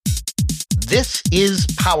This is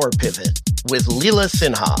Power Pivot with Leela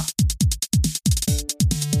Sinha.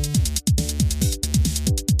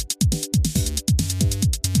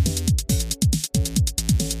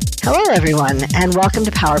 Hello, everyone, and welcome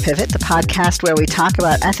to Power Pivot, the podcast where we talk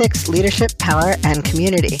about ethics, leadership, power, and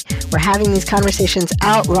community. We're having these conversations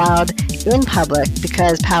out loud in public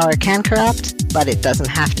because power can corrupt, but it doesn't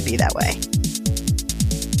have to be that way.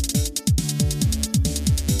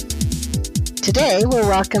 Today, we're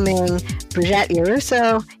welcoming Brigitte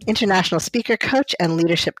Yarusso, international speaker, coach, and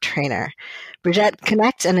leadership trainer. Brigitte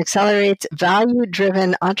connects and accelerates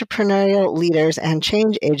value-driven entrepreneurial leaders and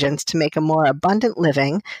change agents to make a more abundant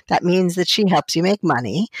living. That means that she helps you make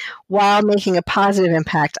money while making a positive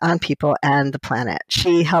impact on people and the planet.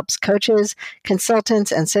 She helps coaches,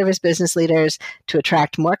 consultants, and service business leaders to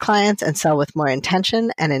attract more clients and sell with more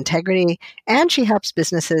intention and integrity. And she helps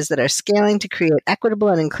businesses that are scaling to create equitable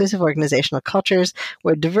and inclusive organizational cultures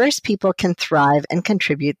where diverse people can thrive and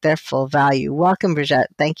contribute their full value. Welcome,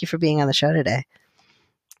 Brigitte. Thank you for being on the show today.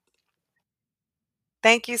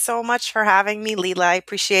 Thank you so much for having me, Leela. I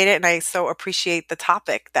appreciate it. And I so appreciate the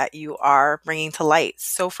topic that you are bringing to light.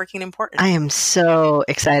 So freaking important. I am so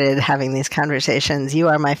excited having these conversations. You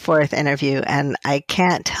are my fourth interview, and I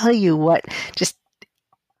can't tell you what just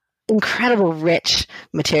incredible rich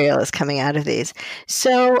material is coming out of these.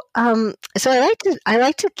 So I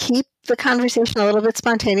like to keep the conversation a little bit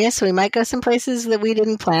spontaneous. So we might go some places that we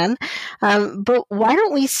didn't plan. But why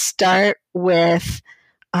don't we start with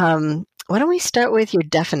your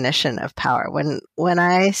definition of power? When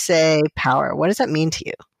I say power, what does that mean to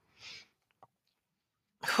you?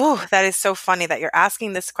 Whew, that is so funny that you're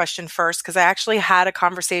asking this question first, because I actually had a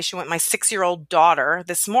conversation with my 6-year-old daughter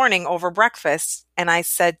this morning over breakfast. And I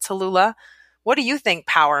said to Lula, what do you think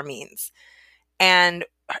power means? And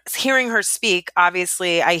hearing her speak,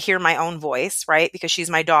 obviously I hear my own voice, right? Because she's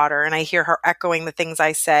my daughter and I hear her echoing the things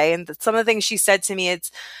I say. And some of the things she said to me,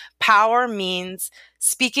 it's power means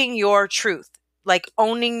speaking your truth, like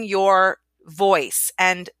owning your voice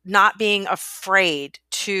and not being afraid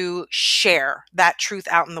to share that truth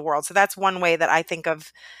out in the world. So that's one way that I think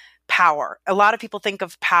of power. A lot of people think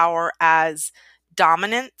of power as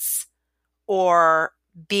dominance or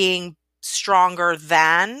being stronger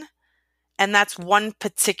than. And that's one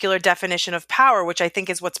particular definition of power, which I think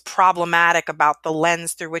is what's problematic about the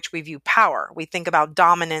lens through which we view power. We think about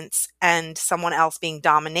dominance and someone else being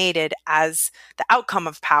dominated as the outcome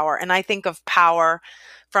of power. And I think of power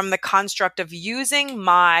from the construct of using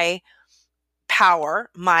my power,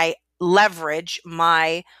 my leverage,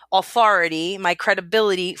 my authority, my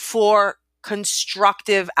credibility for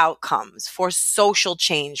constructive outcomes, for social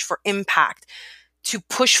change, for impact, to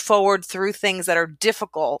push forward through things that are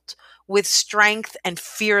difficult with strength and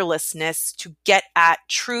fearlessness to get at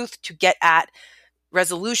truth, to get at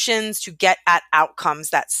resolutions, to get at outcomes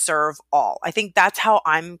that serve all. I think that's how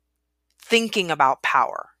I'm thinking about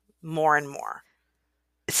power more and more.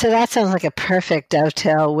 So that sounds like a perfect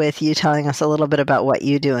dovetail with you telling us a little bit about what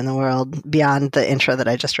you do in the world beyond the intro that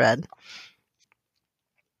I just read.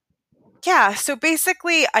 Yeah. So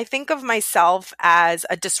basically, I think of myself as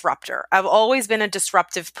a disruptor. I've always been a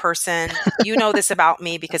disruptive person. You know this about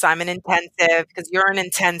me because I'm an intensive, because you're an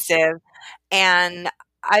intensive. And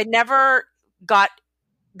I never got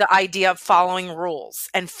the idea of following rules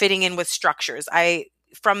and fitting in with structures.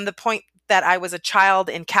 From the point that I was a child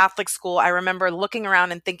in Catholic school, I remember looking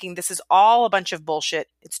around and thinking, this is all a bunch of bullshit.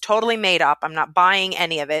 It's totally made up. I'm not buying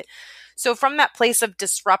any of it. So from that place of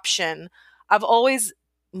disruption, I've always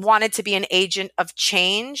wanted to be an agent of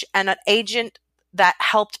change and an agent that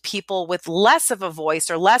helped people with less of a voice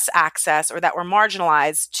or less access or that were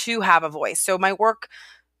marginalized to have a voice. So my work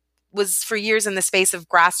was for years in the space of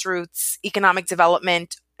grassroots economic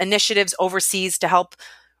development initiatives overseas to help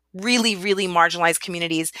really, really marginalized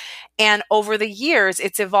communities. And over the years,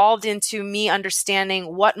 it's evolved into me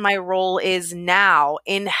understanding what my role is now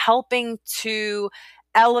in helping to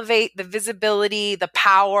elevate the visibility, the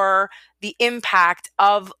power, the impact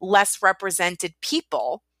of less represented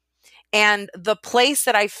people. And the place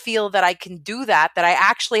that I feel that I can do that I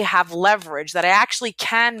actually have leverage, that I actually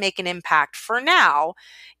can make an impact for now,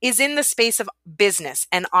 is in the space of business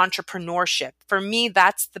and entrepreneurship. For me,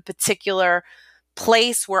 that's the particular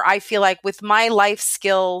place where I feel like with my life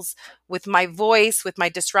skills, with my voice, with my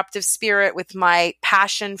disruptive spirit, with my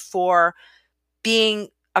passion for being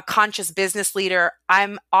a conscious business leader,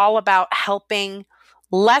 I'm all about helping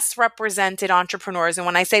less represented entrepreneurs. And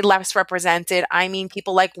when I say less represented, I mean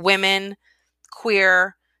people like women,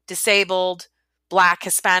 queer, disabled, Black,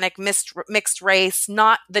 Hispanic, mixed race,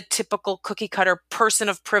 not the typical cookie cutter person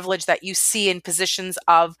of privilege that you see in positions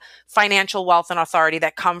of financial wealth and authority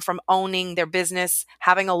that come from owning their business,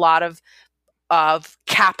 having a lot of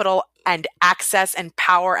capital and access and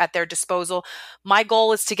power at their disposal. My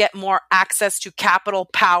goal is to get more access to capital,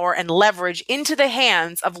 power, and leverage into the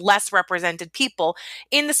hands of less represented people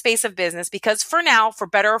in the space of business, because for now, for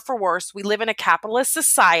better or for worse, we live in a capitalist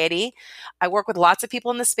society. I work with lots of people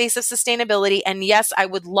in the space of sustainability. And yes, I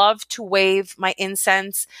would love to wave my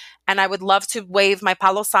incense and I would love to wave my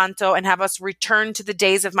Palo Santo and have us return to the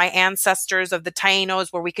days of my ancestors, of the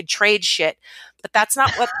Taínos, where we could trade shit. But that's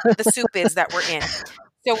not what the soup is that we're in.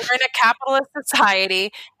 So we're in a capitalist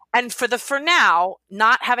society. And for now,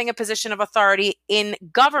 not having a position of authority in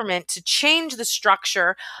government to change the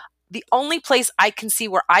structure, the only place I can see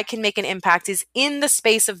where I can make an impact is in the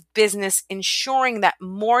space of business, ensuring that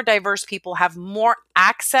more diverse people have more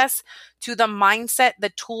access to the mindset,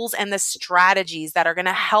 the tools, and the strategies that are going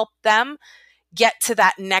to help them get to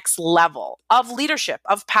that next level of leadership,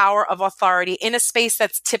 of power, of authority in a space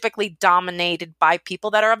that's typically dominated by people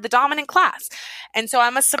that are of the dominant class. And so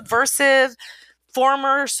I'm a subversive,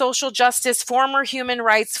 former social justice, former human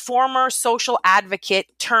rights, former social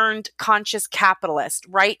advocate turned conscious capitalist.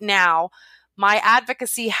 Right now, my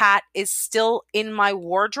advocacy hat is still in my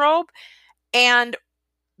wardrobe, and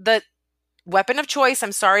the weapon of choice,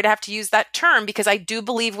 I'm sorry to have to use that term, because I do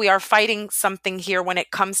believe we are fighting something here when it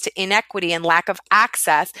comes to inequity and lack of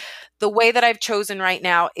access. The way that I've chosen right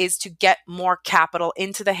now is to get more capital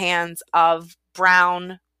into the hands of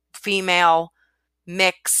brown, female,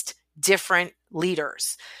 mixed, different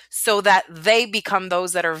leaders so that they become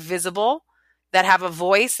those that are visible, that have a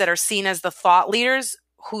voice, that are seen as the thought leaders,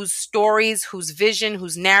 whose stories, whose vision,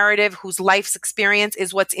 whose narrative, whose life's experience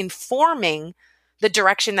is what's informing the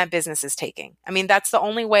direction that business is taking. I mean, that's the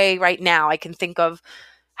only way right now I can think of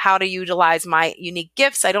how to utilize my unique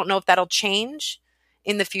gifts. I don't know if that'll change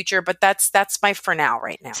in the future, but that's my for now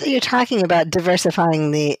right now. So you're talking about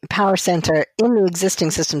diversifying the power center in the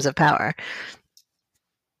existing systems of power.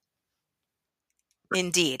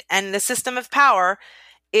 Indeed. And the system of power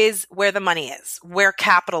is where the money is, where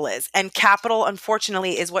capital is. And capital,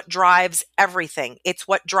 unfortunately, is what drives everything. It's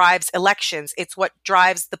what drives elections. It's what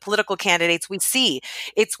drives the political candidates we see.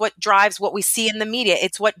 It's what drives what we see in the media.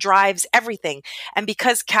 It's what drives everything. And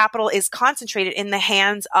because capital is concentrated in the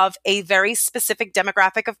hands of a very specific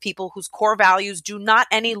demographic of people whose core values do not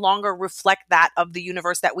any longer reflect that of the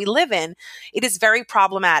universe that we live in, it is very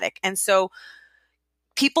problematic. And so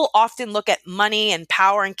people often look at money and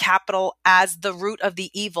power and capital as the root of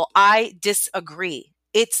the evil. I disagree.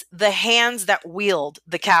 It's the hands that wield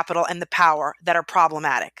the capital and the power that are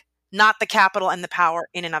problematic, not the capital and the power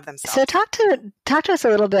in and of themselves. So talk to us a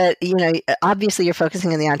little bit. You know, obviously you're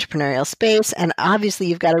focusing in the entrepreneurial space, and obviously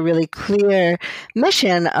you've got a really clear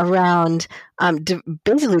mission around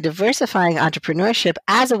basically diversifying entrepreneurship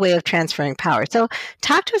as a way of transferring power. So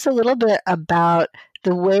talk to us a little bit about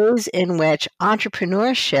the ways in which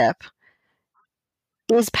entrepreneurship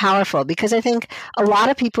is powerful, because I think a lot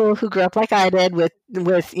of people who grew up like I did with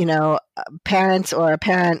parents, or a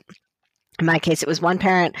parent, in my case it was one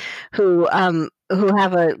parent, who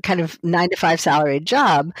have a kind of 9-to-5 salaried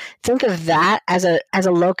job, think of that as a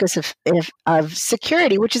locus of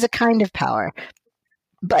security, which is a kind of power.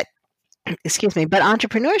 But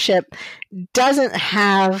entrepreneurship doesn't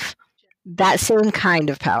have that same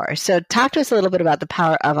kind of power. So talk to us a little bit about the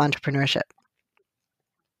power of entrepreneurship.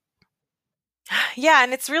 Yeah,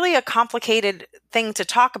 and it's really a complicated thing to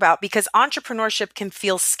talk about, because entrepreneurship can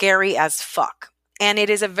feel scary as fuck. And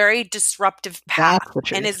it is a very disruptive path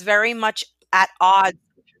and is very much at odds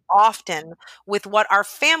often with what our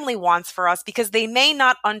family wants for us, because they may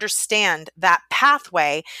not understand that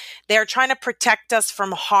pathway. They're trying to protect us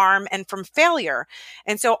from harm and from failure.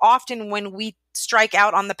 And so often when we strike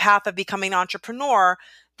out on the path of becoming an entrepreneur,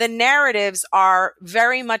 the narratives are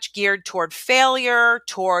very much geared toward failure,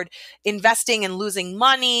 toward investing and losing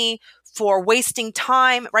money, for wasting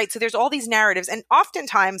time, right? So there's all these narratives. And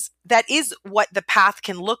oftentimes that is what the path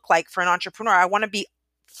can look like for an entrepreneur. I want to be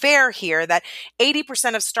fair here that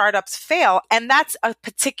 80% of startups fail, and that's a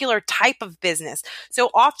particular type of business. So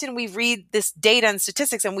often we read this data and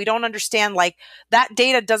statistics and we don't understand, like, that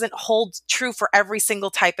data doesn't hold true for every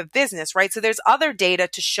single type of business, right? So there's other data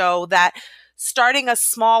to show that starting a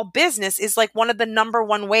small business is like one of the number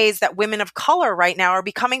one ways that women of color right now are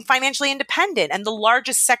becoming financially independent. And the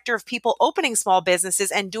largest sector of people opening small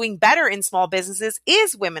businesses and doing better in small businesses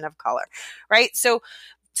is women of color, right? So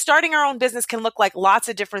starting our own business can look like lots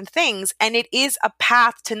of different things. And it is a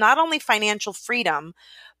path to not only financial freedom,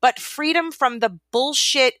 but freedom from the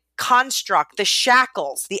bullshit construct, the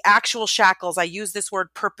shackles, the actual shackles, I use this word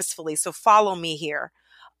purposefully, so follow me here,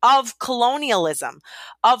 of colonialism,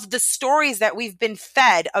 of the stories that we've been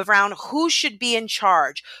fed around who should be in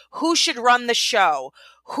charge, who should run the show,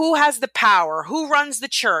 who has the power, who runs the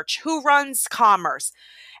church, who runs commerce,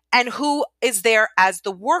 and who is there as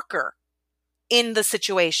the worker in the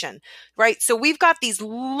situation, right? So we've got these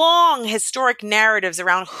long historic narratives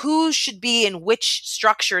around who should be in which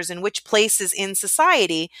structures, in which places in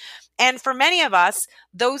society. And for many of us,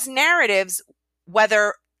 those narratives,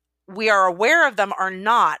 whether we are aware of them or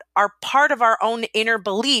not, are part of our own inner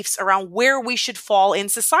beliefs around where we should fall in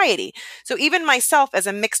society. So even myself as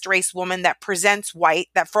a mixed race woman that presents white,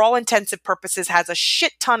 that for all intensive purposes has a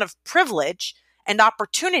shit ton of privilege and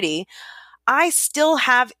opportunity, I still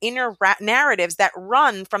have inner narratives that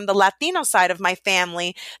run from the Latino side of my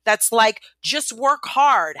family that's like, just work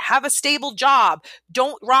hard, have a stable job,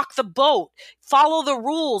 don't rock the boat, follow the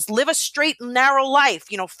rules, live a straight and narrow life,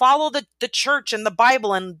 follow the church and the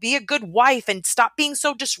Bible and be a good wife and stop being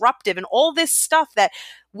so disruptive and all this stuff that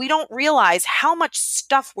we don't realize how much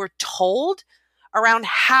stuff we're told around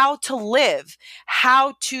how to live,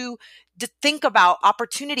 how to think about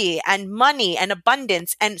opportunity and money and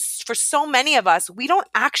abundance. And for so many of us, we don't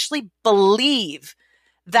actually believe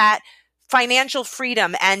that financial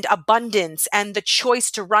freedom and abundance and the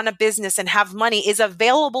choice to run a business and have money is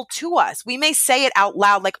available to us. We may say it out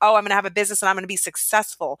loud like, oh, I'm going to have a business and I'm going to be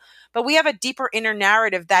successful. But we have a deeper inner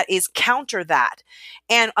narrative that is counter that.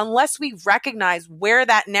 And unless we recognize where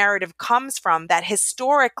that narrative comes from, that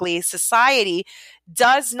historically society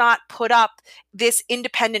does not put up this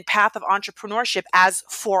independent path of entrepreneurship as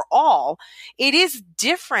for all, it is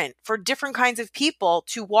different for different kinds of people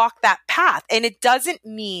to walk that path. And it doesn't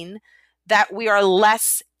mean that we are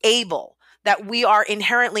less able, that we are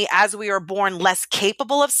inherently, as we are born, less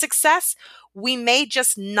capable of success. We may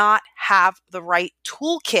just not have the right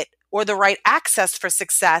toolkit or the right access for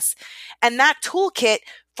success. And that toolkit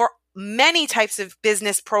for many types of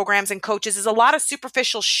business programs and coaches is a lot of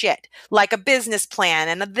superficial shit, like a business plan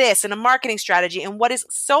and a this and a marketing strategy. And what is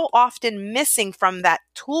so often missing from that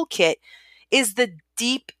toolkit is the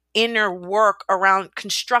deep inner work around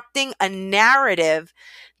constructing a narrative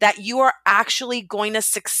that you are actually going to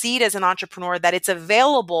succeed as an entrepreneur, that it's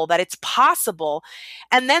available, that it's possible.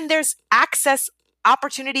 And then there's access,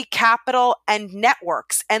 opportunity, capital, and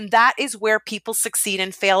networks. And that is where people succeed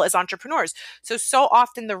and fail as entrepreneurs. So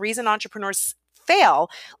often the reason entrepreneurs fail,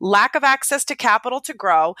 lack of access to capital to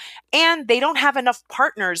grow, and they don't have enough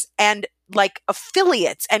partners and like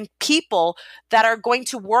affiliates and people that are going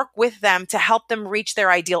to work with them to help them reach their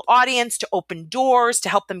ideal audience, to open doors, to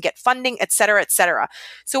help them get funding, et cetera, et cetera.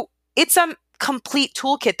 So it's a complete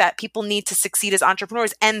toolkit that people need to succeed as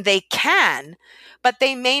entrepreneurs, and they can, but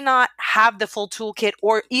they may not have the full toolkit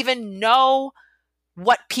or even know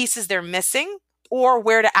what pieces they're missing or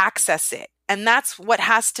where to access it. And that's what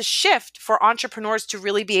has to shift for entrepreneurs to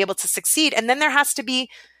really be able to succeed. And then there has to be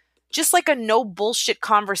just like a no bullshit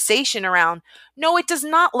conversation around, no, it does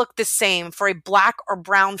not look the same for a Black or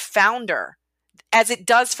brown founder as it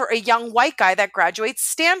does for a young white guy that graduates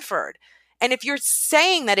Stanford. And if you're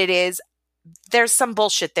saying that it is, there's some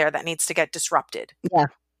bullshit there that needs to get disrupted. Yeah.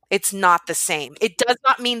 It's not the same. It does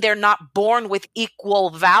not mean they're not born with equal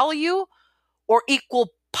value or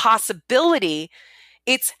equal possibility.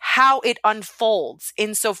 It's how it unfolds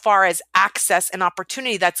insofar as access and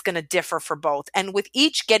opportunity that's going to differ for both. And with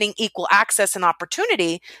each getting equal access and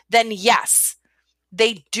opportunity, then yes,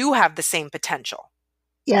 they do have the same potential.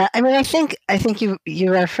 Yeah, I mean, I think you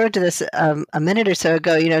referred to this a minute or so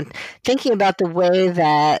ago. Thinking about the way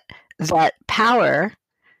that power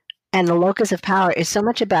and the locus of power is so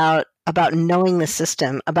much about knowing the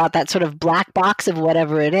system, about that sort of black box of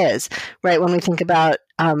whatever it is, right? When we think about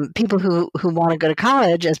people who want to go to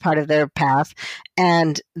college as part of their path,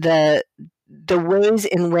 and the ways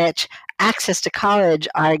in which access to college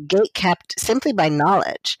are gatekept simply by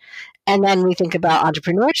knowledge. And then we think about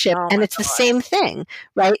entrepreneurship, and it's the same thing,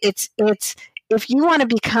 right? It's if you want to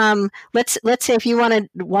become, let's say if you want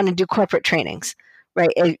to do corporate trainings,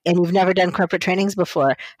 right? And you've never done corporate trainings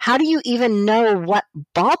before, how do you even know what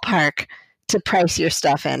ballpark to price your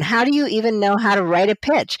stuff in? How do you even know how to write a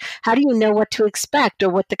pitch? How do you know what to expect or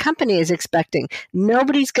what the company is expecting?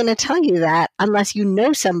 Nobody's going to tell you that unless you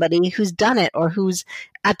know somebody who's done it or who's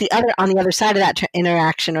on the other side of that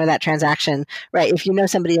interaction or that transaction, right? If you know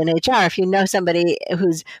somebody in HR, if you know somebody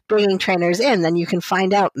who's bringing trainers in, then you can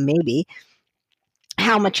find out maybe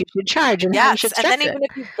how much you should charge and how you should structure it. And then even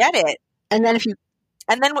if you get it, and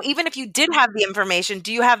then even if you did have the information,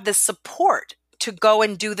 do you have the support to go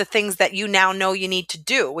and do the things that you now know you need to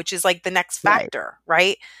do, which is like the next factor,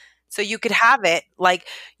 right? So you could have it like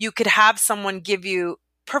you could have someone give you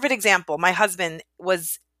perfect example. My husband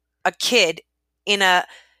was a kid in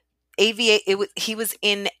he was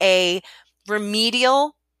in a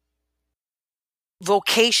remedial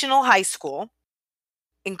vocational high school,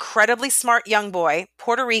 incredibly smart young boy,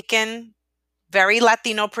 Puerto Rican, very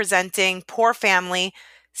Latino presenting, poor family.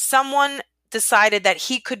 Someone decided that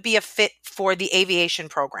he could be a fit for the aviation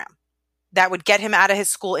program that would get him out of his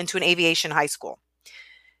school into an aviation high school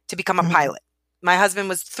to become a pilot. My husband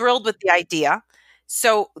was thrilled with the idea.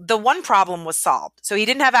 So the one problem was solved. So he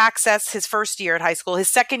didn't have access his first year at high school. His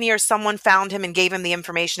second year, someone found him and gave him the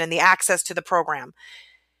information and the access to the program.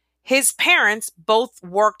 His parents both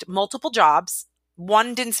worked multiple jobs.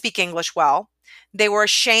 One didn't speak English well. They were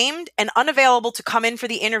ashamed and unavailable to come in for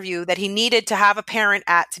the interview that he needed to have a parent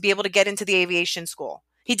at to be able to get into the aviation school.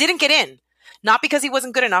 He didn't get in, not because he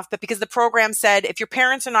wasn't good enough, but because the program said, if your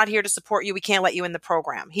parents are not here to support you, we can't let you in the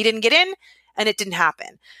program. He didn't get in and it didn't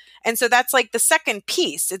happen. And so that's like the second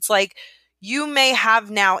piece. It's like you may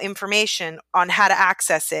have now information on how to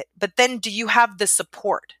access it, but then do you have the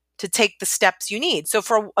support to take the steps you need? So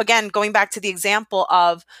for, again, going back to the example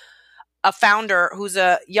of a founder who's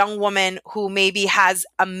a young woman who maybe has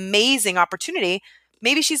amazing opportunity,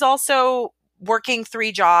 maybe she's also working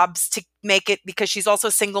 3 jobs to make it because she's also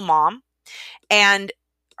a single mom. And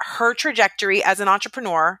her trajectory as an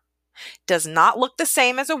entrepreneur does not look the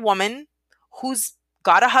same as a woman who's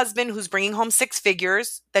got a husband who's bringing home 6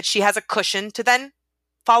 figures, that she has a cushion to then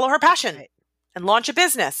follow her passion and launch a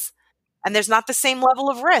business. And there's not the same level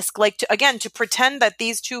of risk. Like, to pretend that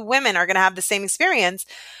these 2 women are going to have the same experience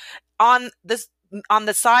on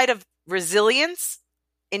the side of resilience,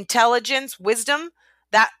 intelligence, wisdom,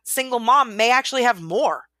 that single mom may actually have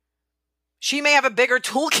more. She may have a bigger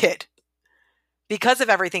toolkit because of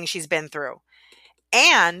everything she's been through.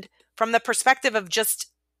 And from the perspective of just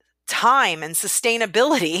time and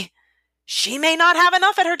sustainability, she may not have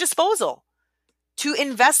enough at her disposal to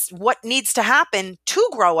invest what needs to happen to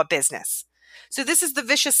grow a business. So this is the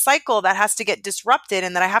vicious cycle that has to get disrupted,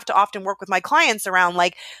 and that I have to often work with my clients around,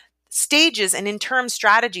 like, stages and interim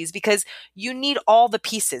strategies, because you need all the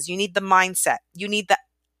pieces. You need the mindset. You need the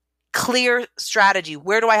clear strategy.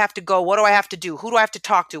 Where do I have to go? What do I have to do? Who do I have to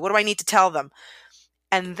talk to? What do I need to tell them?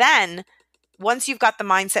 And then once you've got the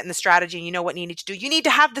mindset and the strategy and you know what you need to do, you need to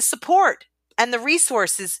have the support and the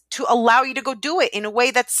resources to allow you to go do it in a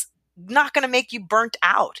way that's not going to make you burnt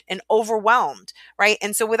out and overwhelmed, right?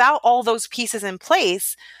 And so without all those pieces in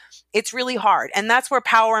place, it's really hard. And that's where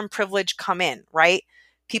power and privilege come in, right?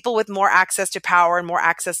 People with more access to power and more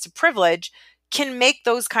access to privilege can make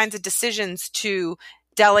those kinds of decisions to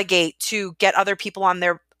delegate, to get other people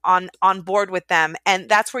on board with them. And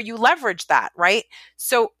that's where you leverage that, right?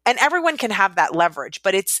 So, and everyone can have that leverage,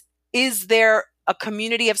 but is there a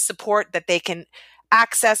community of support that they can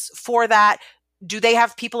access for that? Do they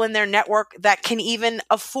have people in their network that can even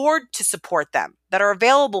afford to support them, that are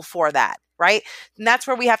available for that, right? And that's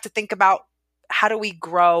where we have to think about, how do we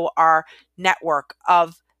grow our network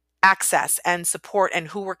of access and support and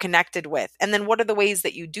who we're connected with? And then what are the ways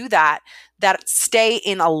that you do that stay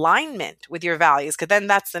in alignment with your values? Because then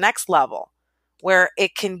that's the next level, where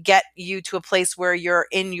it can get you to a place where you're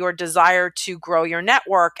in your desire to grow your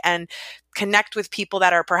network and connect with people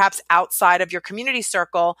that are perhaps outside of your community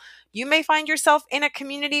circle. You may find yourself in a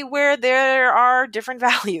community where there are different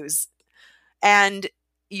values, and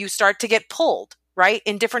you start to get pulled, right,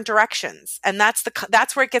 in different directions. And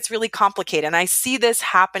that's where it gets really complicated. And I see this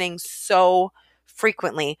happening so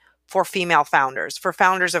frequently for female founders, for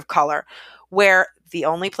founders of color, where the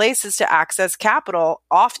only places to access capital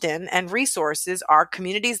often and resources are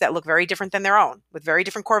communities that look very different than their own, with very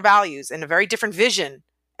different core values and a very different vision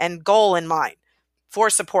and goal in mind for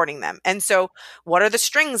supporting them. And so what are the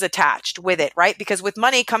strings attached with it, right? Because with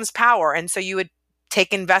money comes power. And so you would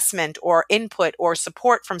take investment or input or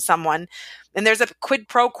support from someone, and there's a quid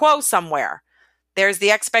pro quo somewhere. There's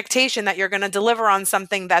the expectation that you're going to deliver on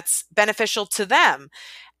something that's beneficial to them.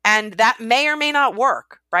 And that may or may not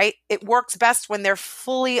work, right? It works best when they're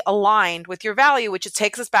fully aligned with your value, which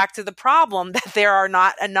takes us back to the problem that there are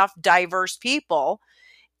not enough diverse people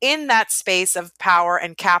in that space of power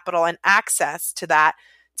and capital and access to that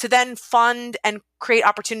to then fund and create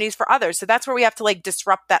opportunities for others. So that's where we have to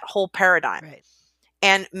disrupt that whole paradigm. Right.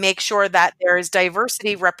 And make sure that there is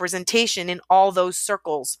diversity representation in all those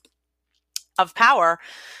circles of power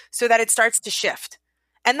so that it starts to shift.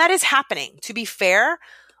 And that is happening. To be fair,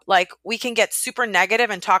 we can get super negative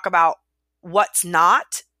and talk about what's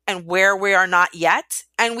not and where we are not yet.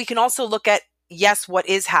 And we can also look at, yes, what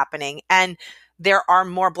is happening. And There are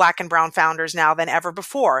more Black and brown founders now than ever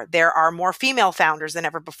before. There are more female founders than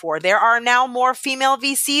ever before. There are now more female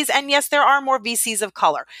VCs. And yes, there are more VCs of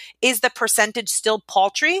color. Is the percentage still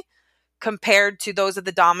paltry compared to those of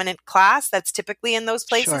the dominant class that's typically in those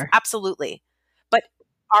places? Sure. Absolutely. But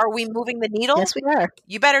are we moving the needle? Yes, we are.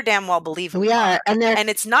 You better damn well believe we are. And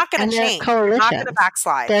it's not going to change. It's not going to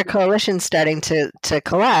backslide. There are coalitions starting to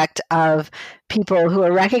collect of people who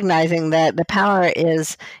are recognizing that the power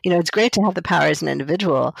is, it's great to have the power as an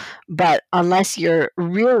individual, but unless you're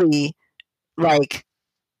really like,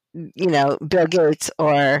 Bill Gates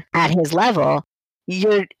or at his level,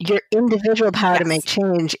 your individual power to make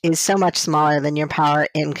change is so much smaller than your power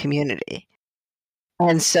in community.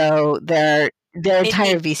 And so there are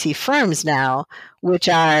entire VC firms now which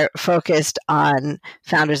are focused on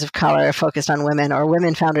founders of color, focused on women or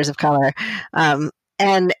women founders of color.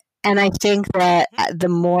 And I think that the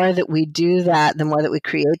more that we do that, the more that we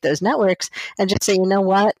create those networks and just say, you know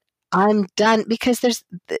what, I'm done, because there's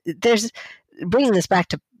bringing this back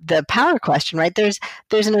to the power question, right? There's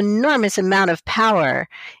an enormous amount of power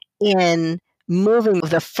in moving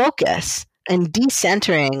the focus and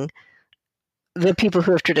decentering the people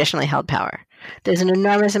who have traditionally held power. There's an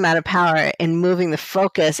enormous amount of power in moving the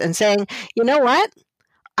focus and saying, you know what?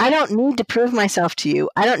 I don't need to prove myself to you.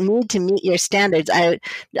 I don't need to meet your standards. I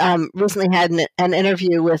recently had an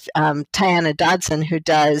interview with Tiana Dodson, who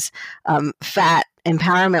does fat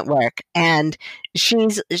empowerment work, and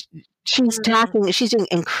she's doing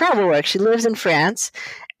incredible work. She lives in France,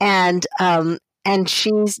 and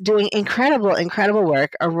she's doing incredible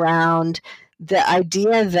work around the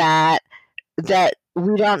idea that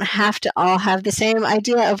we don't have to all have the same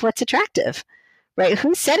idea of what's attractive, right?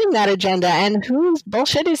 Who's setting that agenda, and whose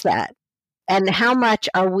bullshit is that? And how much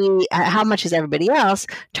is everybody else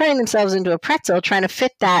turning themselves into a pretzel trying to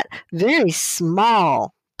fit that very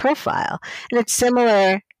small profile? And it's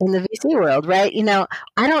similar in the VC world, right?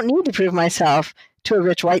 I don't need to prove myself to a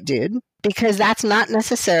rich white dude, because that's not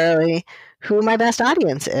necessarily who my best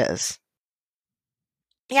audience is.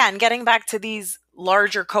 Yeah, and getting back to these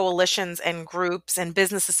larger coalitions and groups and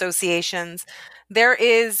business associations, there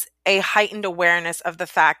is a heightened awareness of the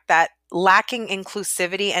fact that lacking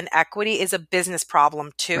inclusivity and equity is a business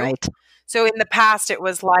problem too. Right. So in the past, it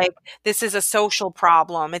was like, this is a social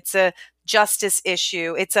problem. It's a justice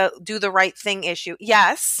issue. It's a do the right thing issue.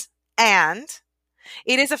 Yes. And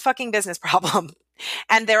it is a fucking business problem.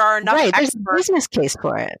 And there are enough experts. There's a business case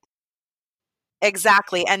for it.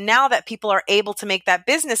 Exactly. And now that people are able to make that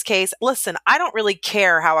business case, listen, I don't really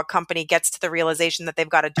care how a company gets to the realization that they've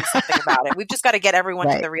got to do something about it. We've just got to get everyone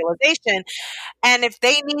to the realization. And if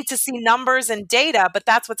they need to see numbers and data, but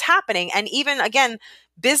that's what's happening. And even, again,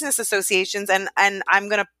 business associations, and I'm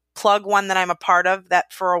going to plug one that I'm a part of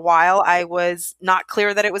that for a while I was not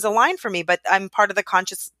clear that it was aligned for me, but I'm part of the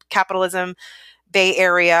Conscious Capitalism Bay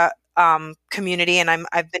Area community, and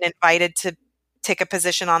I've been invited to take a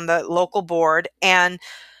position on the local board, and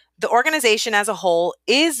the organization as a whole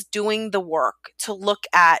is doing the work to look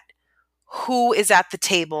at who is at the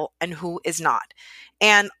table and who is not.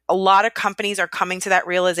 And a lot of companies are coming to that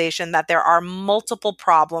realization that there are multiple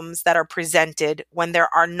problems that are presented when there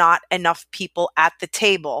are not enough people at the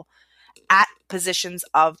table at positions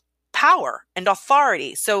of power and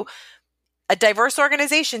authority. So a diverse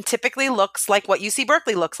organization typically looks like what UC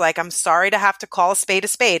Berkeley looks like. I'm sorry to have to call a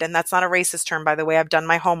spade, and that's not a racist term, by the way. I've done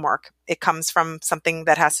my homework. It comes from something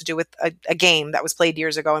that has to do with a game that was played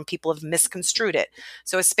years ago, and people have misconstrued it.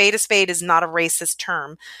 So a spade is not a racist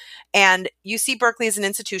term. And UC Berkeley is an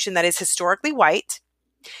institution that is historically white,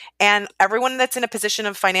 and everyone that's in a position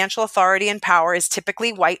of financial authority and power is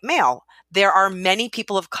typically white male. There are many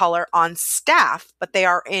people of color on staff, but they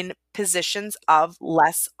are in positions of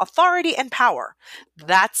less authority and power.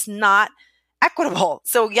 That's not equitable.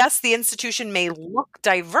 So yes, the institution may look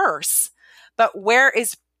diverse, but where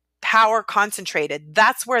is power concentrated?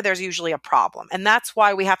 That's where there's usually a problem. And that's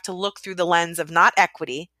why we have to look through the lens of not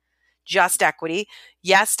equity, just equity.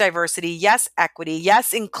 Yes, diversity. Yes, equity.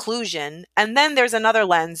 Yes, inclusion. And then there's another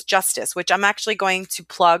lens, justice, which I'm actually going to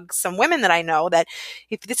plug some women that I know that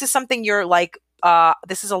if this is something you're like,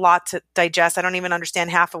 this is a lot to digest. I don't even understand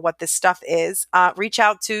half of what this stuff is. Reach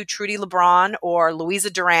out to Trudy LeBron or Louisa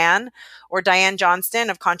Duran or Diane Johnston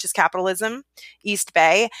of Conscious Capitalism, East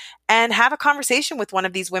Bay, and have a conversation with one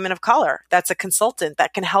of these women of color that's a consultant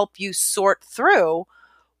that can help you sort through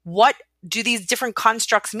what do these different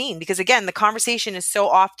constructs mean? Because again, the conversation is so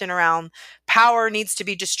often around power needs to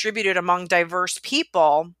be distributed among diverse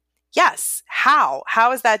people. Yes. How?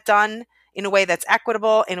 How is that done in a way that's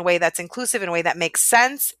equitable, in a way that's inclusive, in a way that makes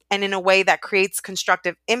sense, and in a way that creates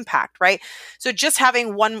constructive impact, right? So just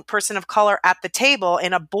having one person of color at the table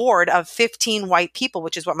in a board of 15 white people,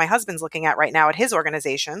 which is what my husband's looking at right now at his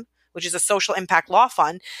organization, which is a social impact law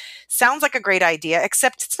fund, sounds like a great idea,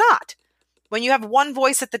 except it's not. When you have one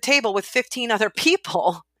voice at the table with 15 other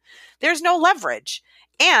people, there's no leverage.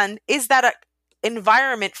 And is that an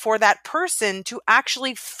environment for that person to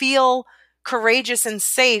actually feel courageous and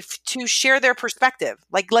safe to share their perspective?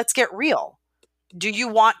 Like, let's get real. Do you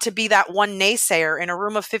want to be that one naysayer in a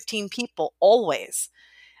room of 15 people always?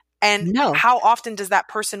 And No. how often does that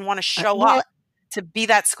person want to show up to be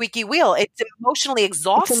that squeaky wheel? It's emotionally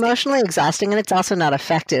exhausting. It's emotionally exhausting, and it's also not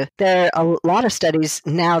effective. There are a lot of studies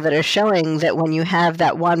now that are showing that when you have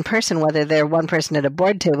that one person, whether they're one person at a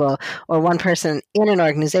board table or one person in an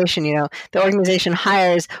organization, the organization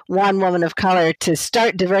hires one woman of color to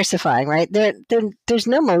start diversifying, right? There's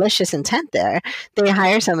no malicious intent there. They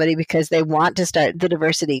hire somebody because they want to start the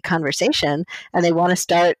diversity conversation, and they want to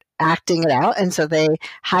start acting it out. And so they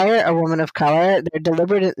hire a woman of color. They're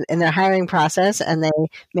deliberate in their hiring process, and they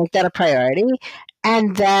make that a priority.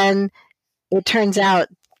 And then it turns out,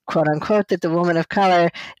 quote unquote, that the woman of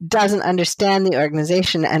color doesn't understand the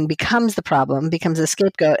organization and becomes the problem, becomes the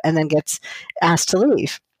scapegoat, and then gets asked to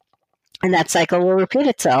leave. And that cycle will repeat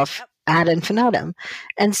itself ad infinitum.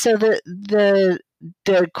 And so the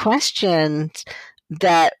questions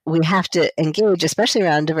that we have to engage, especially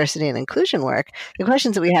around diversity and inclusion work, the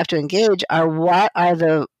questions that we have to engage are what are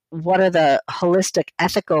the holistic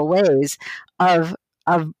ethical ways of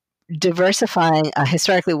diversifying a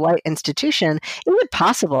historically white institution. Is it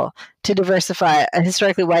possible to diversify a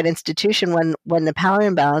historically white institution when the power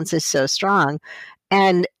imbalance is so strong?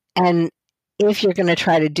 And if you're going to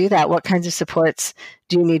try to do that, what kinds of supports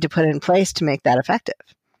do you need to put in place to make that effective?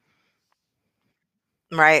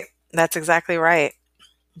 Right. That's exactly right.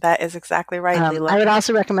 That is exactly right, Leila. I would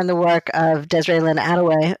also recommend the work of Desiree Lynn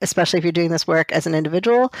Attaway, especially if you're doing this work as an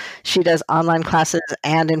individual. She does online classes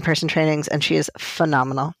and in-person trainings, and she is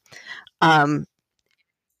phenomenal. Yay.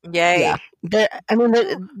 Yeah. The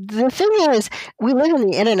thing is, we live in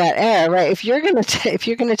the internet era, right? If you're going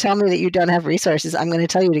to tell me that you don't have resources, I'm going to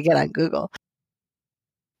tell you to get on Google.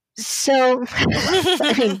 So,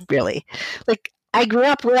 I mean, really, I grew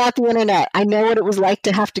up without the internet. I know what it was like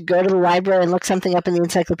to have to go to the library and look something up in the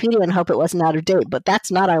encyclopedia and hope it wasn't out of date, but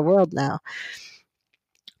that's not our world now.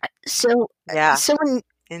 So, yeah, so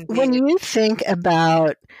when you think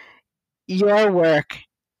about your work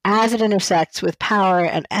as it intersects with power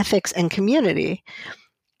and ethics and community,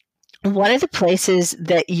 what are the places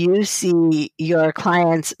that you see your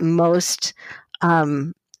clients most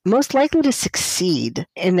likely to succeed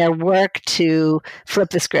in their work to flip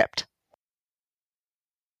the script?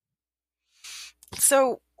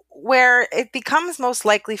 So where it becomes most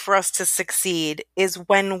likely for us to succeed is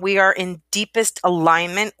when we are in deepest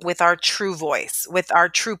alignment with our true voice, with our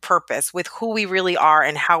true purpose, with who we really are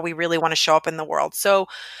and how we really want to show up in the world. So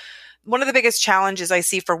one of the biggest challenges I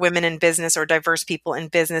see for women in business or diverse people in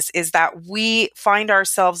business is that we find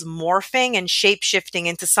ourselves morphing and shape-shifting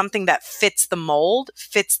into something that fits the mold,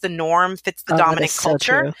 fits the norm, fits the dominant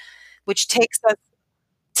culture, which takes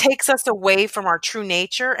us away from our true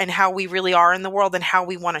nature and how we really are in the world and how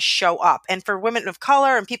we want to show up. And for women of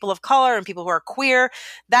color and people who are queer,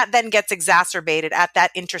 that then gets exacerbated at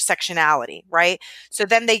that intersectionality, right? So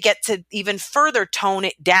then they get to even further tone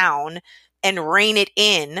it down and rein it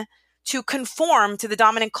in to conform to the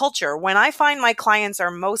dominant culture. When I find my clients are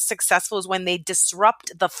most successful is when they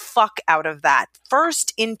disrupt the fuck out of that.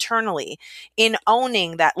 First, internally, in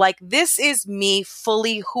owning that, this is me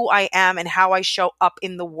fully who I am and how I show up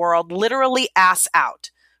in the world, literally ass out,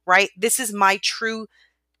 right? This is my true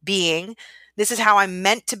being. This is how I'm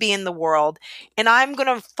meant to be in the world. And I'm going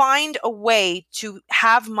to find a way to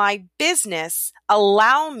have my business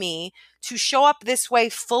allow me to show up this way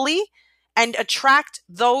fully and attract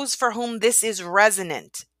those for whom this is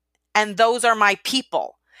resonant. And those are my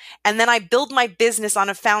people. And then I build my business on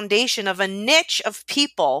a foundation of a niche of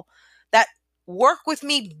people that work with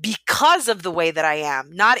me because of the way that I am,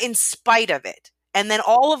 not in spite of it. And then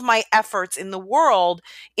all of my efforts in the world,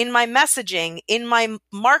 in my messaging, in my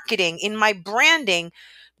marketing, in my branding,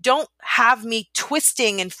 don't have me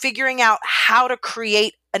twisting and figuring out how to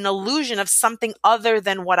create an illusion of something other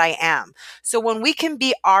than what I am. So when we can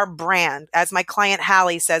be our brand, as my client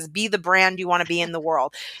Hallie says, be the brand you want to be in the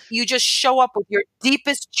world. You just show up with your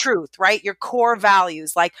deepest truth, right? Your core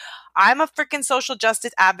values. I'm a freaking social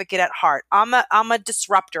justice advocate at heart. I'm a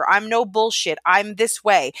disruptor. I'm no bullshit. I'm this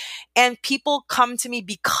way. And people come to me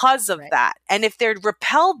because of that. And if they're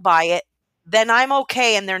repelled by it, then I'm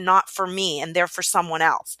okay and they're not for me and they're for someone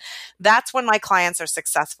else. That's when my clients are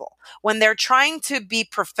successful. When they're trying to be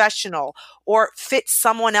professional or fit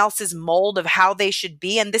someone else's mold of how they should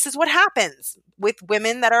be. And this is what happens with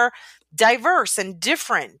women that are diverse and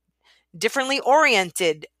differently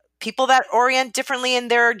oriented, people that orient differently in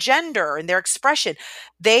their gender and their expression.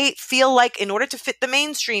 They feel like in order to fit the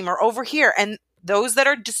mainstream or over here, and those that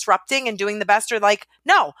are disrupting and doing the best are like,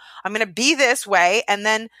 no, I'm going to be this way. And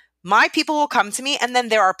then my people will come to me. And then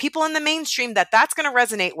there are people in the mainstream that's going to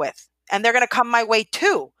resonate with, and they're going to come my way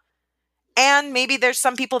too. And maybe there's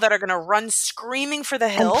some people that are going to run screaming for the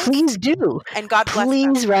hills. And please do. And God bless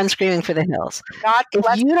Please them. run screaming for the hills. God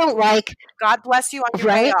bless if you don't like, God bless you on your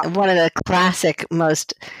way up. One of the classic,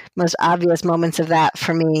 most obvious moments of that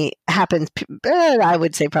for me happens, I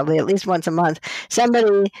would say probably at least once a month.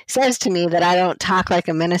 Somebody says to me that I don't talk like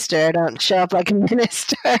a minister, I don't show up like a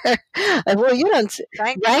minister. Like, well, you don't.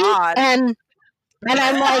 Thank right? God. And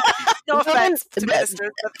I'm like, no offense to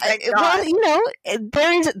ministers, but thank God.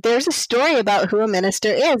 Well, there's a story about who a minister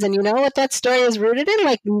is, and you know what that story is rooted in?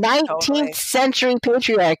 Like 19th century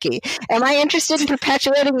patriarchy. Am I interested in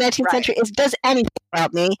perpetuating 19th century? Does anything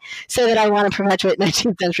about me so that I want to perpetuate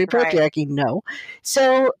 19th century patriarchy? No.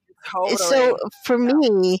 So for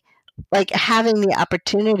me, like having the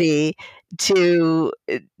opportunity to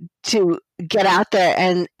get out there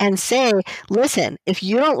and say, listen, if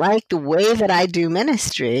you don't like the way that I do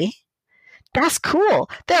ministry, that's cool.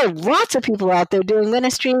 There are lots of people out there doing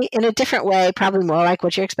ministry in a different way, probably more like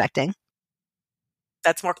what you're expecting.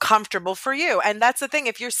 That's more comfortable for you. And that's the thing.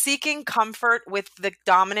 If you're seeking comfort with the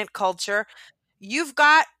dominant culture, you've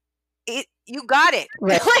got it. You got it.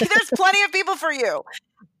 Right. Like there's plenty of people for you.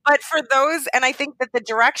 But for those, and I think that the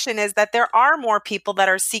direction is that there are more people that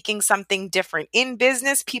are seeking something different. In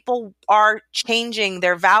business, people are changing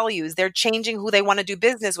their values. They're changing who they want to do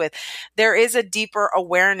business with. There is a deeper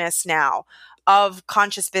awareness now of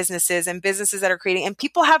conscious businesses and businesses that are creating, and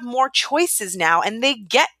people have more choices now, and they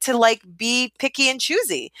get to like be picky and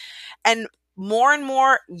choosy. And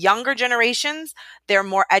more younger generations, they're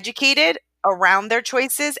more educated around their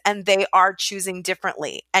choices, and they are choosing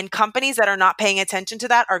differently. And companies that are not paying attention to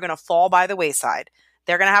that are going to fall by the wayside.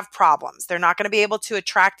 They're going to have problems. They're not going to be able to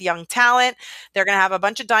attract young talent. They're going to have a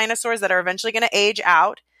bunch of dinosaurs that are eventually going to age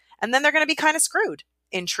out, and then they're going to be kind of screwed,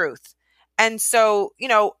 in truth. And so,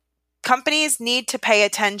 companies need to pay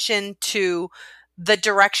attention to the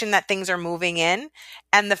direction that things are moving in,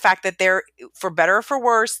 and the fact that there, for better or for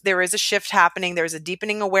worse, there is a shift happening. There's a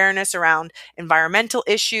deepening awareness around environmental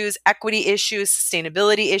issues, equity issues,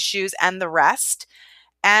 sustainability issues, and the rest.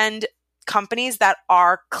 And companies that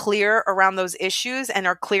are clear around those issues and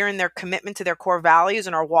are clear in their commitment to their core values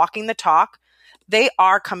and are walking the talk, they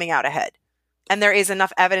are coming out ahead. And there is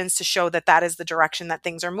enough evidence to show that that is the direction that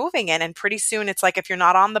things are moving in. And pretty soon it's like, if you're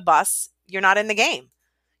not on the bus, you're not in the game.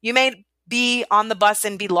 You may be on the bus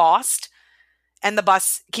and be lost, and the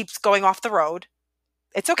bus keeps going off the road.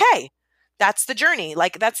 It's okay. That's the journey.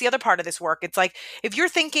 Like, that's the other part of this work. It's like, if you're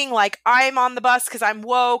thinking like, I'm on the bus because I'm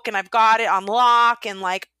woke and I've got it on lock, and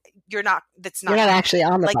like, you're not actually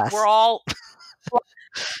on the bus. Like,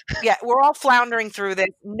 we're all floundering through this.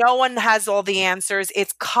 No one has all the answers.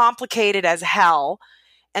 It's complicated as hell.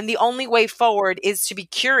 And the only way forward is to be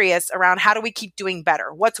curious around, how do we keep doing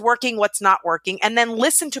better? What's working? What's not working? And then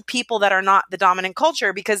listen to people that are not the dominant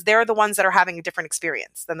culture, because they're the ones that are having a different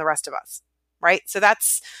experience than the rest of us. Right? So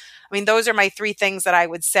those are my three things that I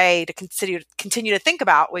would say to continue to think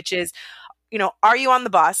about, which is, are you on the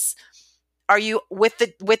bus? Are you with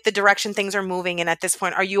the direction things are moving in at this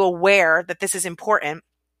point? Are you aware that this is important?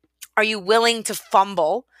 Are you willing to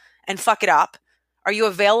fumble and fuck it up? Are you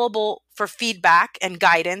available for feedback and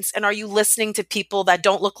guidance? And are you listening to people that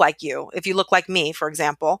don't look like you? If you look like me, for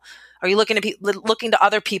example, are you looking to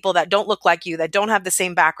other people that don't look like you, that don't have the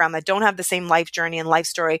same background, that don't have the same life journey and life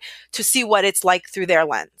story, to see what it's like through their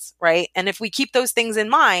lens, right? And if we keep those things in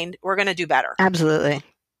mind, we're going to do better. Absolutely.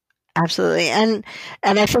 Absolutely. And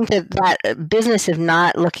I think that business of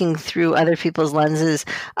not looking through other people's lenses,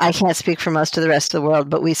 I can't speak for most of the rest of the world,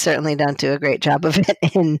 but we certainly don't do a great job of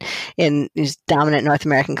it in these dominant North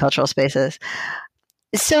American cultural spaces.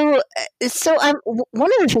 So one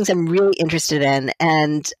of the things I'm really interested in,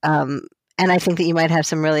 and I think that you might have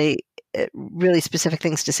some really, really specific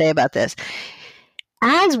things to say about this,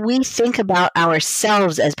 as we think about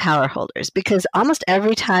ourselves as power holders, because almost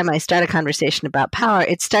every time I start a conversation about power,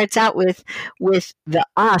 it starts out with the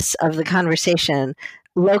us of the conversation,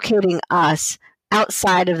 locating us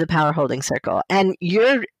outside of the power holding circle. And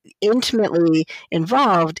you're intimately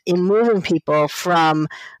involved in moving people from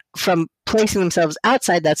placing themselves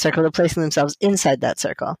outside that circle to placing themselves inside that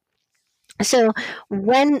circle. So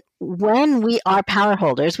when we are power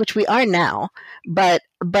holders, which we are now, but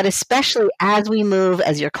especially as we move,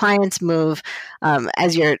 as your clients move,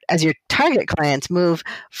 as your target clients move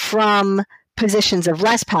from positions of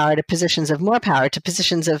less power to positions of more power to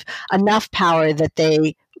positions of enough power that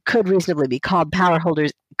they could reasonably be called power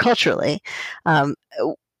holders culturally,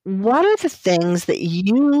 what are the things that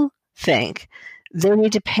you think they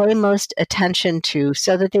need to pay most attention to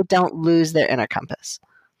so that they don't lose their inner compass?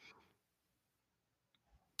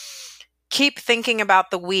 Keep thinking about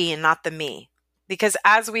the we and not the me. Because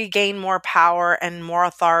as we gain more power and more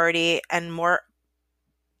authority and more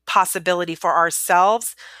possibility for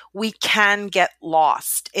ourselves, we can get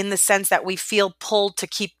lost in the sense that we feel pulled to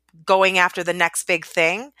keep going after the next big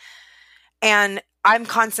thing. And I'm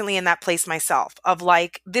constantly in that place myself of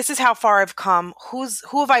like, this is how far I've come. Who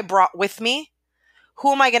have I brought with me?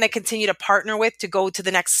 Who am I going to continue to partner with to go to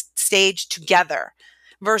the next stage together?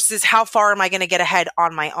 Versus how far am I going to get ahead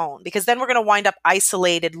on my own? Because then we're going to wind up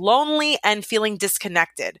isolated, lonely, and feeling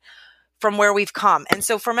disconnected from where we've come. And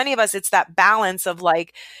so for many of us, it's that balance of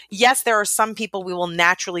like, yes, there are some people we will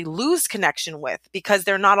naturally lose connection with because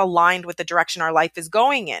they're not aligned with the direction our life is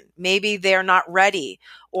going in. Maybe they're not ready,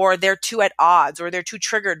 or they're too at odds, or they're too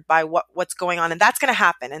triggered by what's going on. And that's going to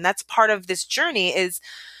happen. And that's part of this journey is,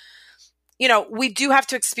 we do have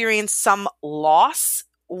to experience some loss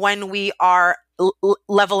when we are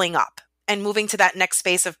leveling up and moving to that next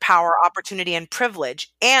space of power, opportunity, and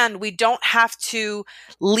privilege. And we don't have to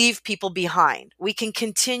leave people behind. We can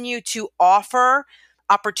continue to offer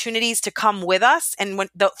opportunities to come with us. And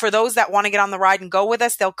for those that want to get on the ride and go with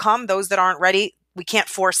us, they'll come. Those that aren't ready, we can't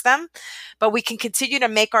force them, but we can continue to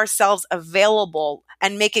make ourselves available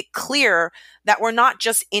and make it clear that we're not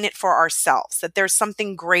just in it for ourselves, that there's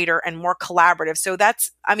something greater and more collaborative. So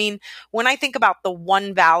when I think about the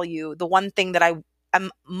one value, the one thing that I am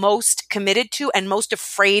most committed to and most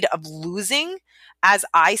afraid of losing as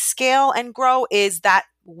I scale and grow is that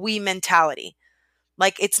we mentality.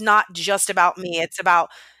 Like, it's not just about me. It's about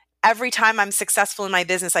every time I'm successful in my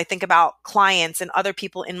business, I think about clients and other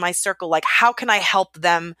people in my circle. Like, how can I help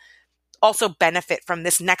them also benefit from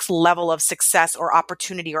this next level of success or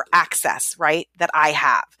opportunity or access, right, that I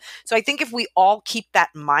have? So I think if we all keep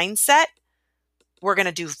that mindset, we're going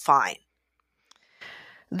to do fine.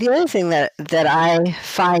 The other thing that I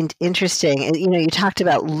find interesting is, you talked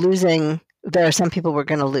about losing. There are some people we're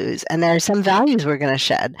going to lose, and there are some values we're going to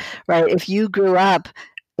shed, right? If you grew up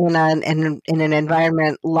in an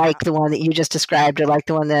environment like the one that you just described, or like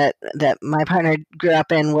the one that my partner grew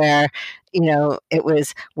up in, where it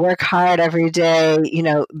was work hard every day,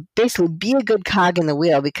 basically be a good cog in the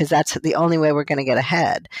wheel, because that's the only way we're going to get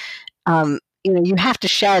ahead. You have to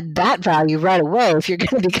shed that value right away if you're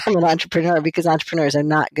going to become an entrepreneur, because entrepreneurs are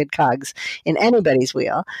not good cogs in anybody's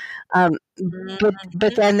wheel.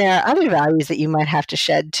 But then there are other values that you might have to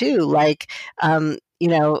shed too, like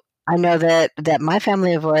I know that my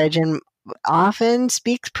family of origin often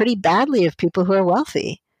speaks pretty badly of people who are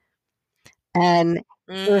wealthy. And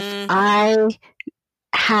if I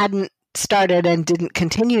hadn't started and didn't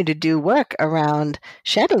continue to do work around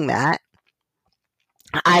shedding that,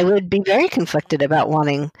 I would be very conflicted about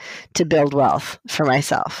wanting to build wealth for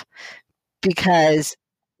myself. Because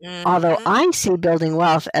although I see building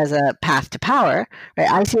wealth as a path to power,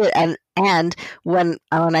 right? I see it, and when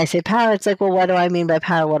I say power, it's like, well, what do I mean by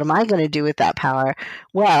power? What am I going to do with that power?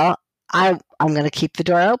 Well, I'm going to keep the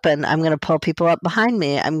door open. I'm going to pull people up behind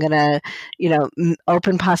me. I'm going to,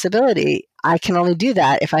 open possibility. I can only do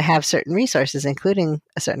that if I have certain resources, including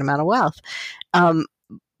a certain amount of wealth.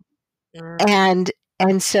 And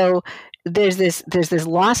so there's this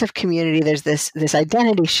loss of community. There's this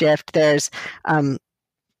identity shift. There's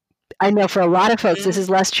I know for a lot of folks, this is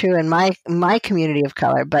less true in my community of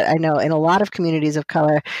color, but I know in a lot of communities of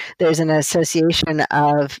color, there's an association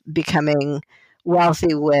of becoming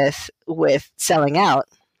wealthy with selling out.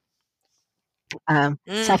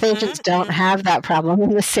 South Asians don't have that problem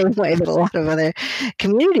in the same way that a lot of other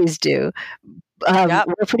communities do.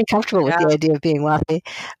 We're pretty comfortable with the idea of being wealthy,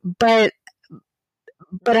 but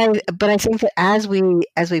I think that as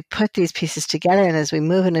we put these pieces together, and as we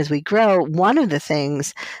move and as we grow, one of the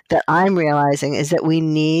things that I'm realizing is that we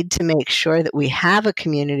need to make sure that we have a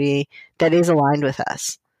community that is aligned with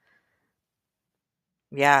us.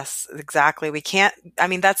 Yes, exactly. We can't,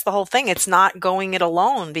 that's the whole thing. It's not going it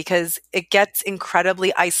alone, because it gets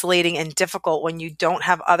incredibly isolating and difficult when you don't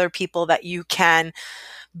have other people that you can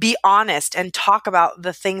be honest and talk about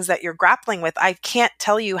the things that you're grappling with. I can't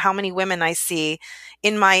tell you how many women I see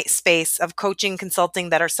in my space of coaching, consulting,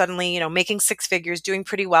 that are suddenly, making six figures, doing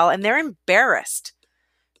pretty well, and they're embarrassed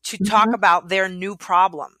to talk about their new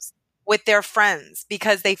problems with their friends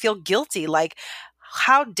because they feel guilty. Like,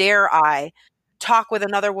 how dare I talk with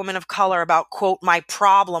another woman of color about, quote, my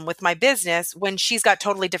problem with my business when she's got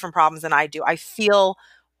totally different problems than I do? I feel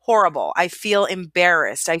horrible. I feel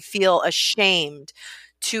embarrassed. I feel ashamed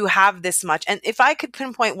to have this much. And if I could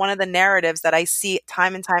pinpoint one of the narratives that I see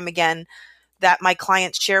time and time again that my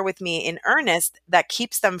clients share with me in earnest that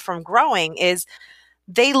keeps them from growing is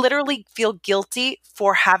they literally feel guilty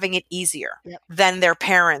for having it easier than their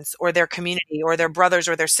parents or their community or their brothers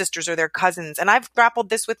or their sisters or their cousins. And I've grappled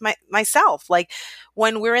this with myself. Like,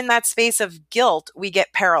 when we're in that space of guilt, we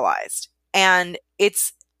get paralyzed. And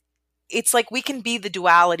it's like we can be the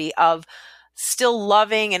duality of still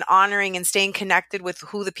loving and honoring and staying connected with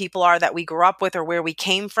who the people are that we grew up with or where we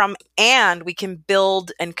came from. And we can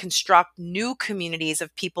build and construct new communities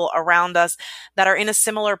of people around us that are in a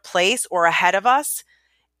similar place or ahead of us.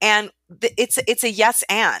 And it's a yes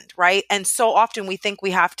and, right? And so often we think we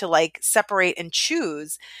have to like separate and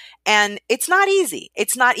choose. And it's not easy.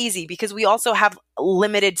 It's not easy because we also have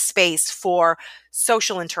limited space for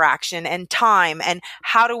social interaction and time. And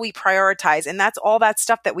how do we prioritize? And that's all that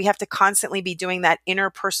stuff that we have to constantly be doing, that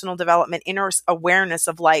interpersonal development, inner awareness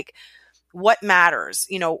of like, what matters?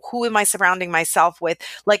 You know, who am I surrounding myself with?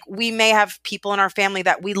 Like, we may have people in our family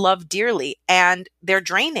that we love dearly and they're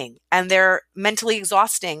draining and they're mentally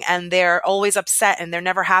exhausting and they're always upset and they're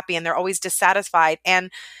never happy and they're always dissatisfied. And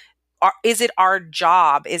is it our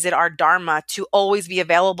job? Is it our dharma to always be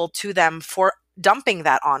available to them for dumping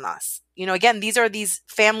that on us? You know, again, these are these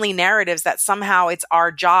family narratives that somehow it's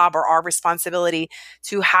our job or our responsibility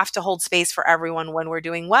to have to hold space for everyone when we're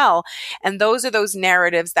doing well. And those are those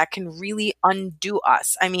narratives that can really undo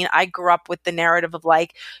us. I mean, I grew up with the narrative of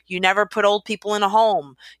like, you never put old people in a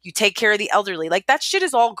home, you take care of the elderly. Like, that shit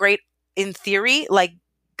is all great in theory. Like,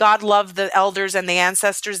 God loved the elders and the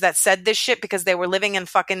ancestors that said this shit because they were living in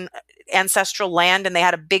fucking ancestral land and they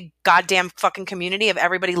had a big goddamn fucking community of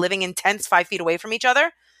everybody living in tents 5 feet away from each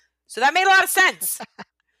other. So that made a lot of sense.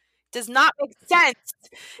 Does not make sense.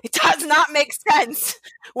 It does not make sense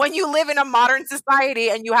when you live in a modern society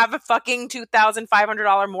and you have a fucking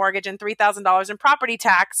 $2,500 mortgage and $3,000 in property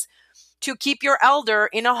tax to keep your elder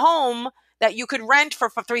in a home that you could rent for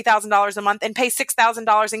 $3,000 a month and pay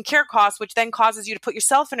 $6,000 in care costs, which then causes you to put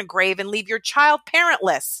yourself in a grave and leave your child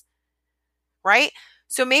parentless, right?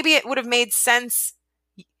 So maybe it would have made sense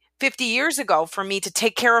 50 years ago for me to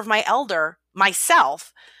take care of my elder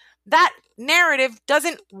myself. That narrative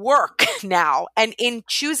doesn't work now. And in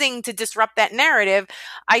choosing to disrupt that narrative,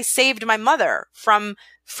 I saved my mother from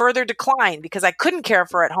further decline because I couldn't care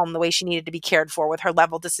for her at home the way she needed to be cared for with her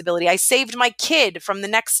level of disability. I saved my kid from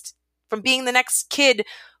being the next kid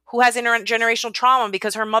who has intergenerational trauma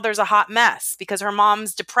because her mother's a hot mess, because her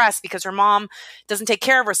mom's depressed, because her mom doesn't take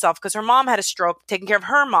care of herself, because her mom had a stroke taking care of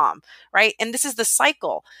her mom, right? And this is the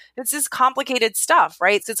cycle. This is complicated stuff,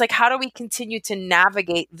 right? So it's like, how do we continue to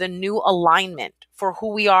navigate the new alignment for who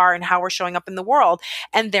we are and how we're showing up in the world?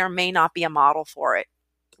 And there may not be a model for it.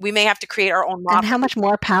 We may have to create our own model. And how much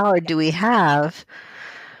more power do we have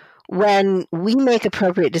when we make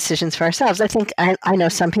appropriate decisions for ourselves? I think I know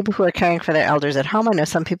some people who are caring for their elders at home. I know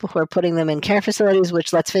some people who are putting them in care facilities,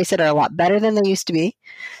 which, let's face it, are a lot better than they used to be.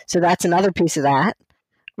 So that's another piece of that,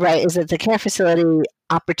 right? Is that the care facility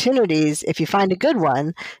opportunities, if you find a good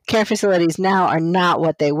one, care facilities now are not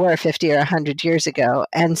what they were 50 or 100 years ago.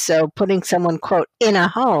 And so putting someone, quote, in a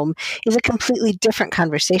home is a completely different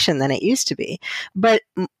conversation than it used to be. But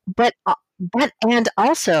and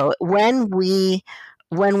also when we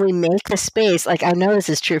make the space, like, I know this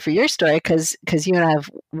is true for your story because you and I have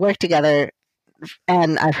worked together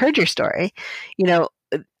and I've heard your story, you know,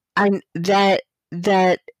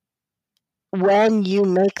 that when you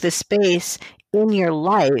make the space in your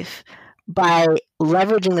life by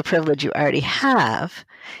leveraging the privilege you already have,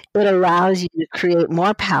 it allows you to create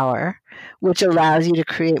more power, which allows you to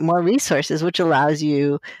create more resources, which allows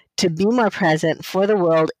you to be more present for the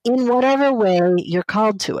world in whatever way you're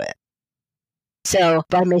called to it. So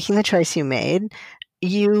by making the choice you made,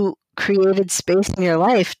 you created space in your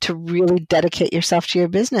life to really dedicate yourself to your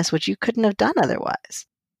business, which you couldn't have done otherwise.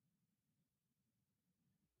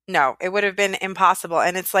 No, it would have been impossible.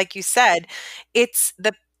 And it's like you said, it's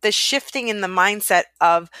the shifting in the mindset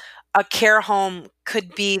of a care home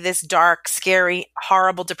could be this dark, scary,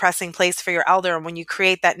 horrible, depressing place for your elder. And when you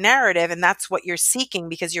create that narrative and that's what you're seeking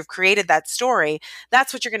because you've created that story,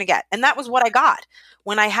 that's what you're going to get. And that was what I got.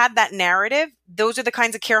 When I had that narrative, those are the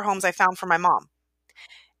kinds of care homes I found for my mom.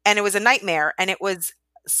 And it was a nightmare. And it was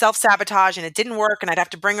self-sabotage and it didn't work and I'd have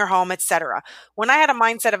to bring her home, etc. When I had a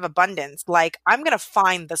mindset of abundance, like I'm going to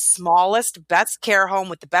find the smallest, best care home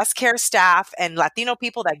with the best care staff and Latino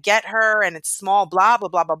people that get her, and it's small, blah, blah,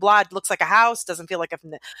 blah, blah, blah. It looks like a house, doesn't feel like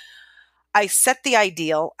I set the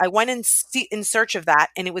ideal. I went in search of that,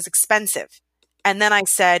 and it was expensive. And then I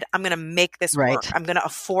said, I'm going to make this work. I'm going to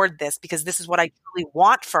afford this because this is what I really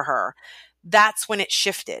want for her. That's when it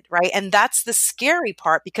shifted, right? And that's the scary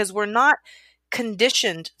part, because we're not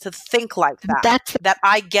conditioned to think like that. That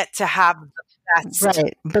I get to have the best.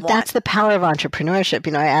 Right. But that's the power of entrepreneurship.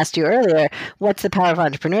 You know, I asked you earlier, what's the power of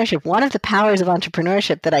entrepreneurship? One of the powers of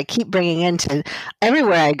entrepreneurship that I keep bringing into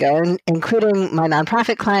everywhere I go, including my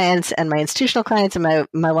nonprofit clients and my institutional clients and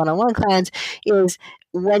my one-on-one clients, is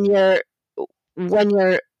when you're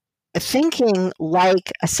thinking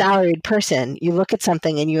like a salaried person, you look at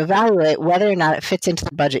something and you evaluate whether or not it fits into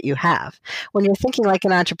the budget you have. When you're thinking like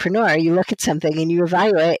an entrepreneur, you look at something and you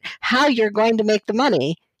evaluate how you're going to make the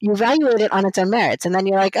money. You evaluate it on its own merits. And then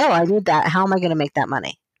you're like, oh, I need that. How am I going to make that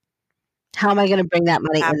money? How am I going to bring that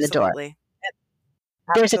money in the door?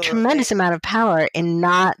 There's a tremendous amount of power in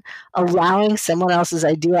not allowing someone else's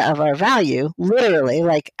idea of our value, literally,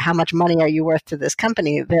 like how much money are you worth to this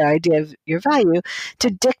company, their idea of your value, to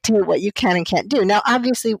dictate what you can and can't do. Now,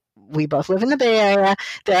 obviously, we both live in the Bay Area.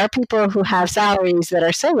 There are people who have salaries that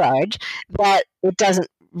are so large that it doesn't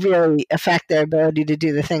really affect their ability to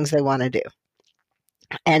do the things they want to do.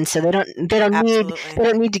 And so they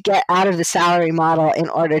don't need to get out of the salary model in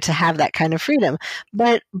order to have that kind of freedom.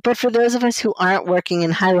 But for those of us who aren't working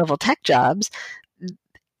in high level tech jobs,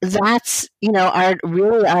 that's, you know, our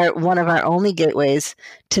one of our only gateways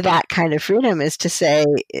to that kind of freedom is to say,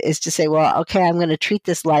 well, okay, I'm going to treat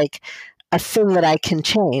this like a thing that I can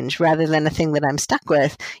change rather than a thing that I'm stuck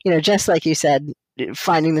with. You know, just like you said,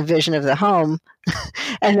 finding the vision of the home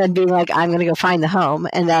and then being like, I'm going to go find the home,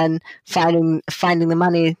 and then finding the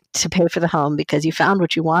money to pay for the home because you found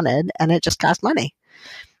what you wanted and it just cost money.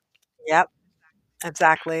 Yep.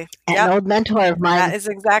 Exactly. An old mentor of mine. That is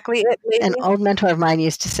exactly it. Lady. An old mentor of mine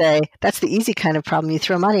used to say, that's the easy kind of problem. You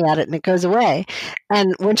throw money at it and it goes away.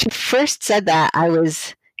 And when she first said that, I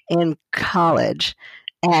was in college,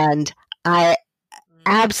 and I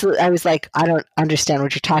was like, I don't understand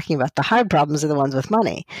what you're talking about. The hard problems are the ones with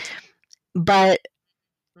money. But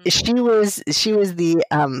she was the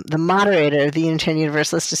moderator of the Unitarian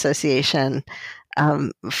Universalist Association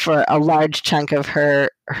for a large chunk of her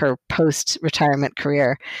post-retirement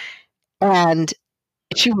career. And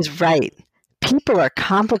she was right. People are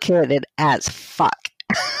complicated as fuck.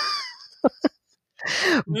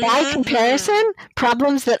 By comparison,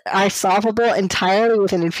 problems that are solvable entirely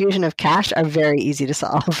with an infusion of cash are very easy to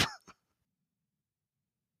solve.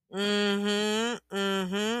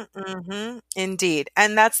 Indeed.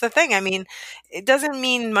 And that's the thing. I mean, it doesn't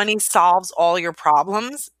mean money solves all your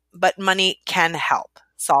problems, but money can help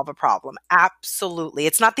solve a problem. Absolutely.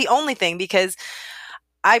 It's not the only thing, because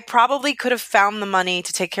I probably could have found the money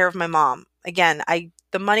to take care of my mom. Again,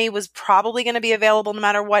 the money was probably going to be available no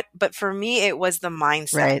matter what. But for me, it was the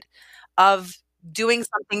mindset of doing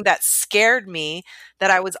something that scared me, that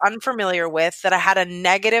I was unfamiliar with, that I had a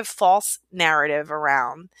negative false narrative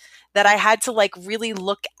around, that I had to like really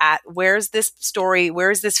look at, where's this story,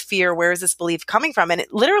 where's this fear, where is this belief coming from? And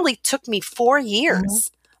it literally took me 4 years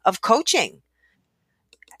of coaching.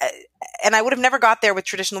 And I would have never got there with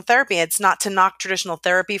traditional therapy. It's not to knock traditional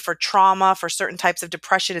therapy for trauma, for certain types of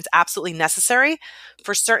depression. It's absolutely necessary.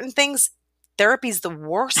 For certain things, therapy is the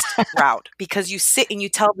worst route, because you sit and you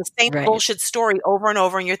tell the same bullshit story over and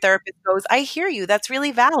over, and your therapist goes, I hear you, that's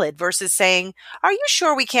really valid, versus saying, are you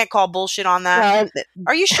sure we can't call bullshit on that? Well,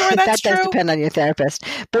 are you sure that's true? That does depend on your therapist.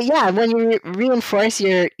 But yeah, when you reinforce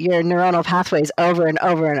your neuronal pathways over and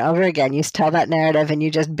over and over again, you tell that narrative and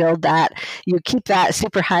you just build that, you keep that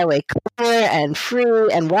superhighway clear and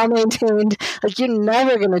free and well-maintained. Like, you're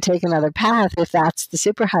never going to take another path if that's the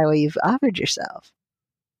superhighway you've offered yourself.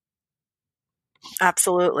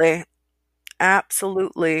 Absolutely.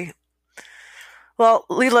 Absolutely. Well,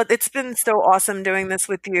 Leela, it's been so awesome doing this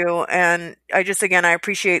with you. And I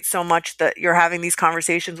appreciate so much that you're having these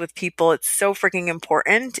conversations with people. It's so freaking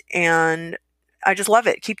important. And I just love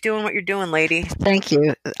it. Keep doing what you're doing, lady. Thank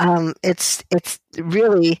you. It's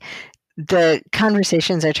really, the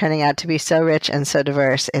conversations are turning out to be so rich and so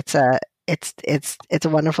diverse. It's a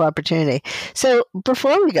wonderful opportunity. So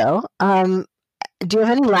before we go, do you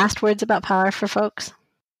have any last words about power for folks?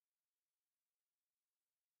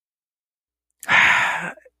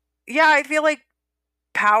 Yeah, I feel like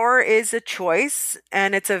power is a choice,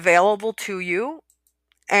 and it's available to you.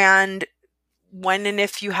 And when and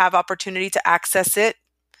if you have opportunity to access it,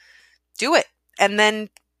 do it. And then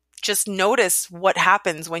just notice what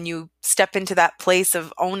happens when you step into that place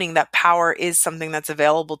of owning that power is something that's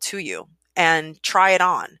available to you, and try it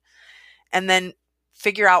on. And then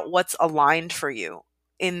figure out what's aligned for you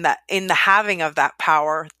in the having of that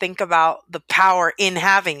power. Think about the power in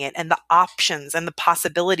having it and the options and the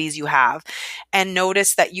possibilities you have, and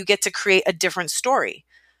notice that you get to create a different story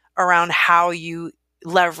around how you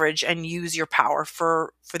leverage and use your power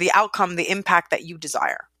for the outcome, the impact that you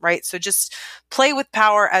desire, right? So just play with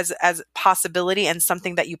power as possibility and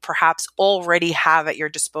something that you perhaps already have at your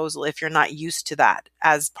disposal if you're not used to that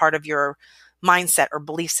as part of your mindset or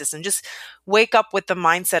belief system. Just wake up with the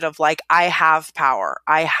mindset of like, I have power,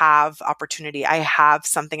 I have opportunity, I have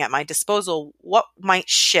something at my disposal. What might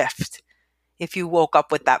shift if you woke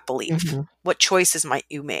up with that belief? Mm-hmm. What choices might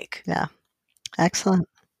you make? Yeah. Excellent.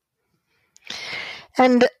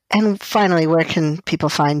 And finally, where can people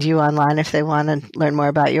find you online if they want to learn more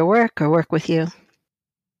about your work or work with you?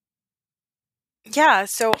 Yeah,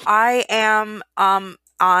 so I am on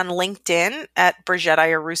LinkedIn at Bridgette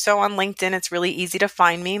Iarrusso on LinkedIn. It's really easy to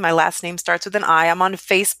find me. My last name starts with an I. I'm on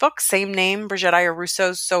Facebook, same name, Bridgette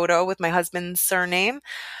Iarrusso Soto, with my husband's surname.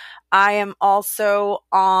 I am also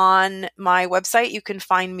on my website. You can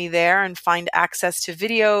find me there and find access to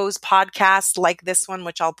videos, podcasts like this one,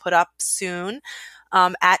 which I'll put up soon,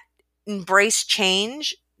 at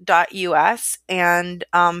embracechange.us. And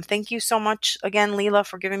thank you so much again, Leela,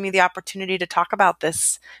 for giving me the opportunity to talk about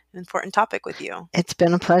this important topic with you. It's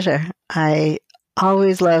been a pleasure. I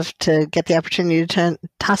always love to get the opportunity to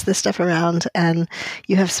toss this stuff around, and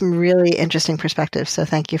you have some really interesting perspectives. So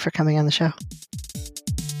thank you for coming on the show.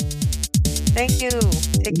 Thank you.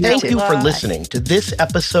 Thank you for listening to this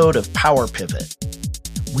episode of Power Pivot.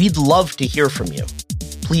 We'd love to hear from you.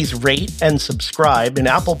 Please rate and subscribe in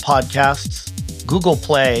Apple Podcasts, Google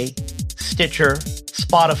Play, Stitcher,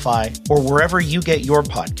 Spotify, or wherever you get your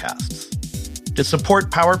podcasts. To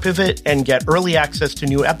support Power Pivot and get early access to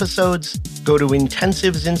new episodes, go to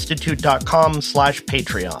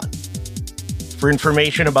intensivesinstitute.com/Patreon. For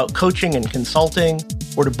information about coaching and consulting,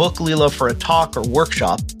 or to book Leela for a talk or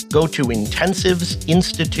workshop, go to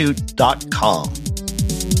intensivesinstitute.com.